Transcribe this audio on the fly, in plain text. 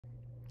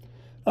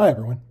Hi,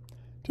 everyone.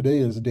 Today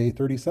is day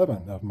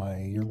 37 of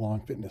my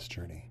year-long fitness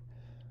journey.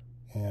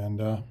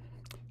 And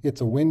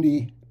it's a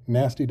windy,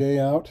 nasty day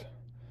out.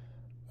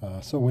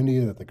 So windy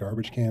that the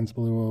garbage cans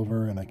blew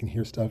over and I can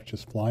hear stuff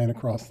just flying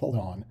across the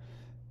lawn.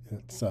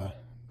 It's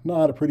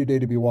not a pretty day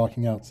to be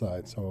walking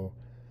outside, so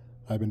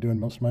I've been doing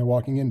most of my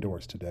walking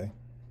indoors today.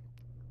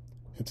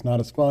 It's not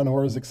as fun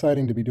or as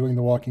exciting to be doing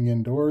the walking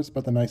indoors,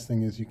 but the nice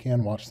thing is you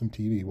can watch some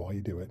TV while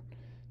you do it.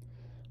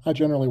 I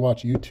generally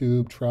watch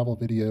YouTube, travel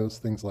videos,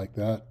 things like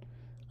that.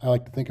 I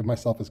like to think of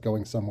myself as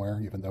going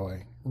somewhere, even though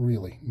I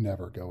really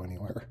never go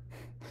anywhere.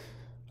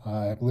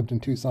 I've lived in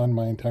Tucson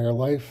my entire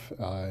life.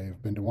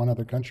 I've been to one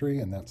other country,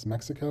 and that's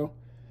Mexico.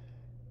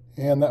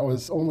 And that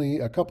was only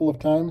a couple of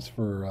times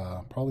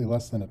for probably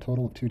less than a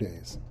total of 2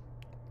 days.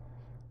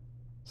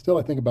 Still,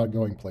 I think about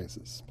going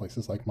places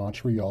like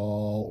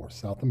Montreal or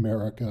South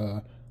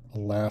America,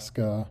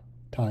 Alaska,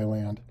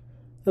 Thailand.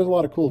 There's a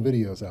lot of cool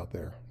videos out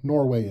there.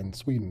 Norway and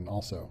Sweden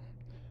also,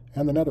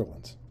 and the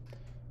Netherlands.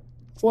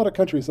 It's a lot of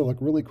countries that look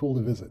really cool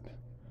to visit.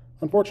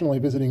 Unfortunately,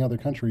 visiting other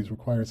countries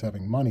requires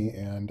having money,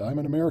 and I'm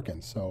an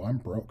American, so I'm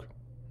broke.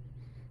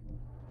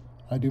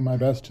 I do my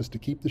best just to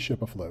keep the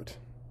ship afloat.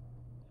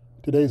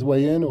 Today's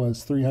weigh-in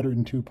was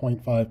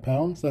 302.5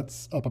 pounds.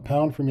 That's up a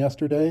pound from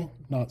yesterday.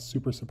 Not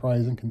super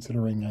surprising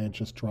considering I had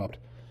just dropped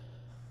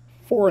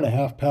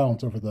 4.5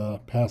 pounds over the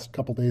past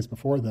couple days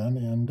before then,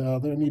 and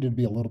there needed to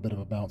be a little bit of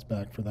a bounce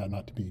back for that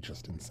not to be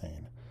just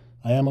insane.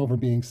 I am over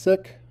being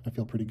sick. I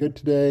feel pretty good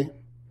today.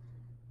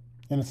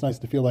 And it's nice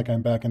to feel like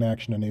I'm back in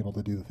action and able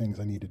to do the things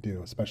I need to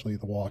do, especially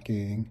the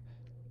walking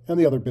and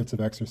the other bits of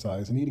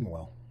exercise and eating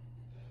well.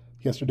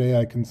 Yesterday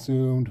I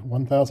consumed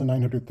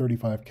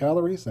 1,935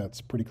 calories. That's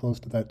pretty close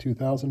to that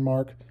 2,000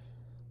 mark.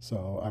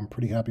 So I'm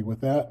pretty happy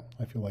with that.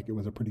 I feel like it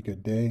was a pretty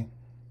good day.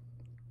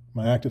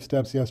 My active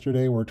steps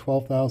yesterday were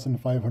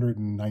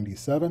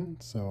 12,597,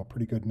 so a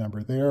pretty good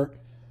number there.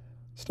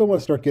 Still want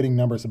to start getting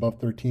numbers above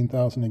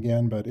 13,000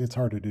 again, but it's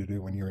harder to do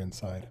when you're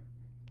inside.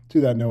 To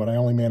that note, I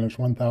only managed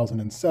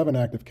 1,007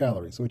 active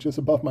calories, which is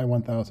above my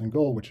 1,000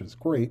 goal, which is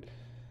great.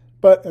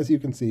 But as you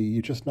can see,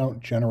 you just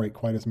don't generate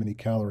quite as many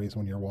calories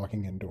when you're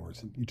walking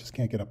indoors. You just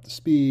can't get up to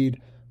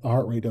speed. The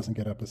heart rate doesn't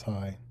get up as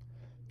high.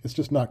 It's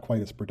just not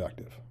quite as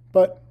productive.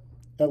 But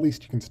at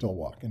least you can still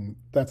walk. And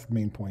that's the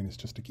main point, is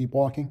just to keep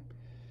walking,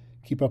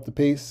 keep up the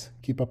pace,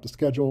 keep up the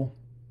schedule,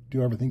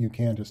 do everything you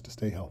can just to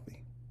stay healthy.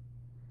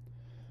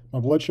 My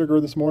blood sugar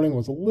this morning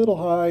was a little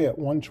high at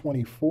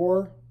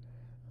 124.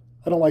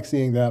 I don't like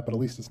seeing that, but at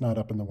least it's not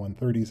up in the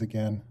 130s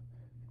again.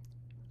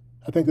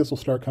 I think this will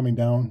start coming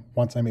down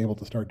once I'm able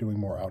to start doing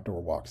more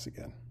outdoor walks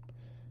again.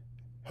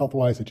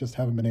 Health-wise, I just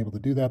haven't been able to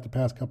do that the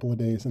past couple of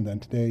days, and then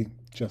today,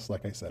 just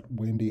like I said,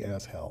 windy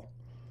as hell.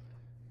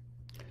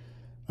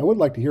 I would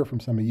like to hear from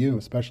some of you,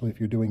 especially if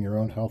you're doing your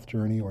own health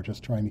journey or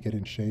just trying to get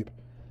in shape.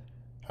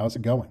 How's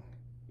it going?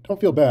 Don't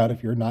feel bad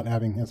if you're not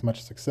having as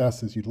much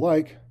success as you'd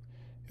like.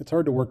 It's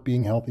hard to work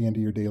being healthy into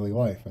your daily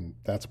life, and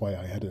that's why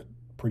I had to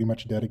pretty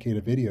much dedicate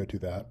a video to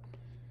that,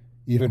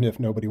 even if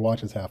nobody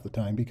watches half the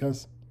time,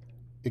 because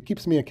it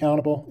keeps me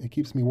accountable. It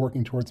keeps me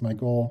working towards my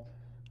goal.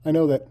 I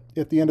know that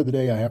at the end of the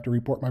day, I have to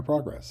report my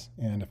progress.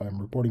 And if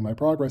I'm reporting my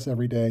progress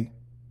every day,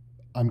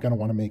 I'm going to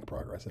want to make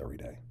progress every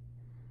day.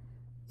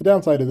 The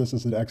downside of this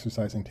is that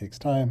exercising takes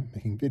time.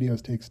 Making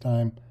videos takes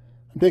time.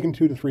 I'm taking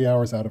 2 to 3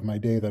 hours out of my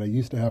day that I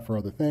used to have for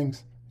other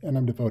things, and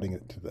I'm devoting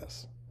it to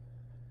this.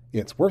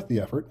 It's worth the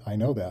effort, I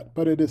know that,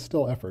 but it is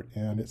still effort,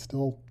 and it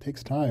still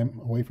takes time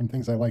away from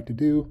things I like to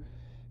do,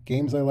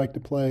 games I like to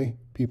play,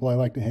 people I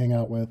like to hang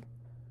out with.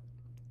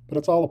 But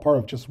it's all a part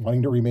of just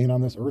wanting to remain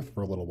on this earth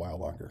for a little while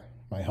longer.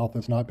 My health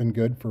has not been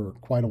good for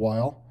quite a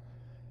while,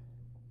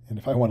 and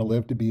if I want to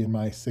live to be in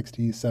my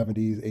 60s,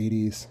 70s,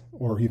 80s,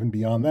 or even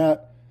beyond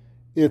that,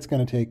 it's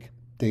going to take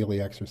daily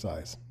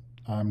exercise.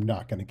 I'm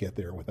not going to get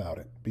there without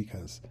it,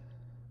 because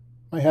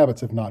my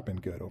habits have not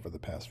been good over the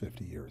past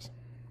 50 years.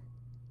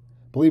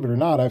 Believe it or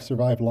not, I've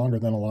survived longer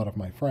than a lot of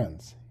my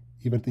friends.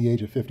 Even at the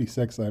age of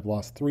 56, I've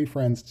lost 3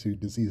 friends to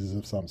diseases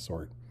of some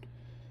sort.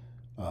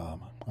 I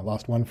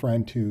lost one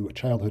friend to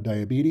childhood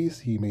diabetes.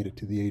 He made it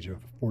to the age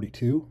of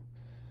 42.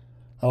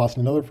 I lost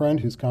another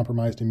friend whose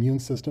compromised immune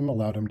system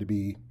allowed him to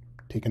be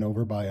taken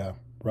over by a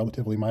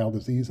relatively mild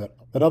disease that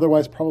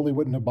otherwise probably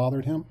wouldn't have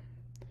bothered him.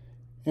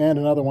 And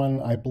another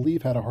one, I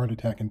believe, had a heart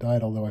attack and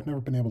died, although I've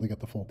never been able to get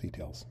the full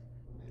details.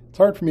 It's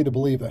hard for me to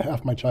believe that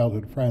half my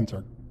childhood friends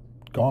are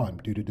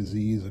gone due to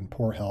disease and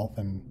poor health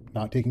and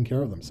not taking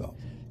care of themselves.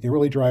 It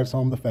really drives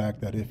home the fact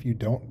that if you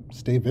don't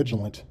stay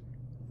vigilant,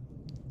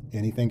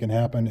 anything can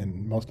happen,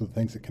 and most of the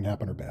things that can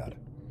happen are bad.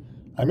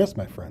 I miss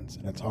my friends,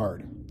 and it's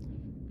hard.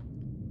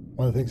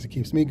 One of the things that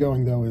keeps me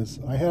going, though, is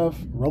I have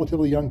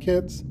relatively young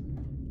kids.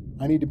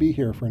 I need to be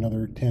here for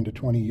another 10 to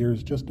 20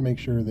 years just to make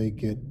sure they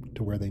get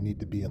to where they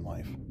need to be in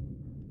life.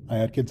 I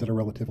had kids at a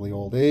relatively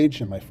old age,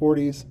 in my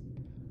 40s.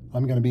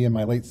 I'm going to be in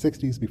my late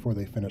 60s before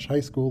they finish high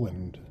school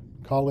and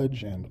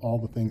college and all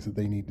the things that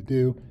they need to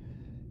do,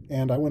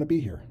 and I want to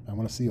be here. I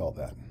want to see all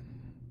that.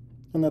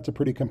 And that's a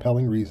pretty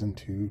compelling reason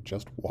to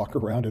just walk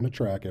around in a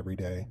track every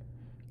day,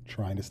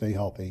 trying to stay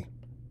healthy,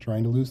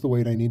 trying to lose the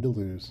weight I need to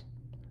lose,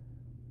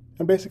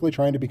 and basically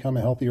trying to become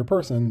a healthier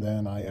person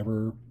than I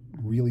ever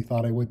really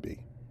thought I would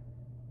be.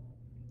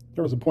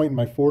 There was a point in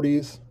my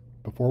 40s,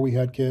 before we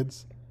had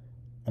kids,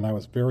 and I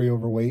was very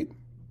overweight,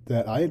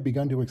 that I had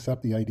begun to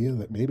accept the idea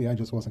that maybe I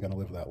just wasn't going to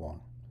live that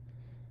long.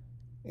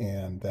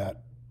 And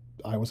that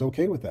I was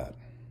okay with that.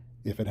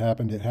 If it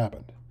happened, it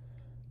happened.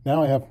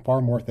 Now I have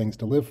far more things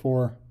to live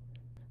for.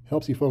 It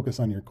helps you focus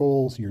on your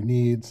goals, your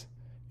needs,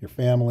 your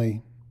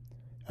family,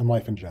 and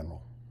life in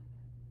general.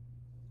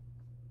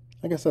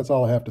 I guess that's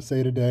all I have to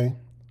say today.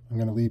 I'm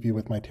going to leave you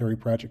with my Terry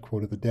Pratchett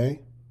quote of the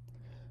day.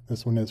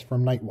 This one is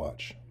from Night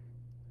Watch.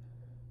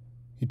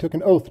 "He took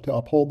an oath to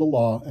uphold the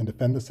law and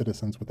defend the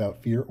citizens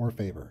without fear or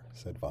favor,"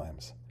 said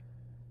Vimes.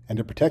 "And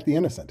to protect the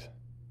innocent.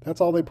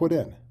 That's all they put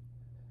in.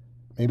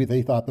 Maybe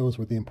they thought those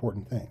were the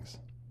important things.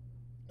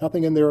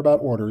 Nothing in there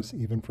about orders,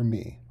 even from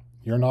me.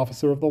 You're an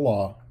officer of the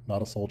law,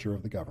 not a soldier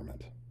of the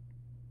government."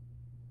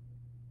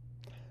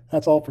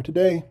 That's all for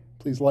today.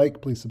 Please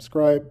like, please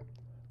subscribe.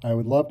 I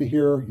would love to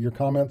hear your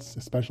comments,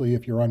 especially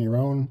if you're on your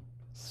own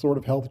sort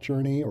of health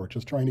journey or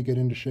just trying to get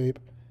into shape.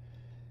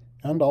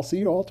 And I'll see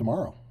you all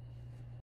tomorrow.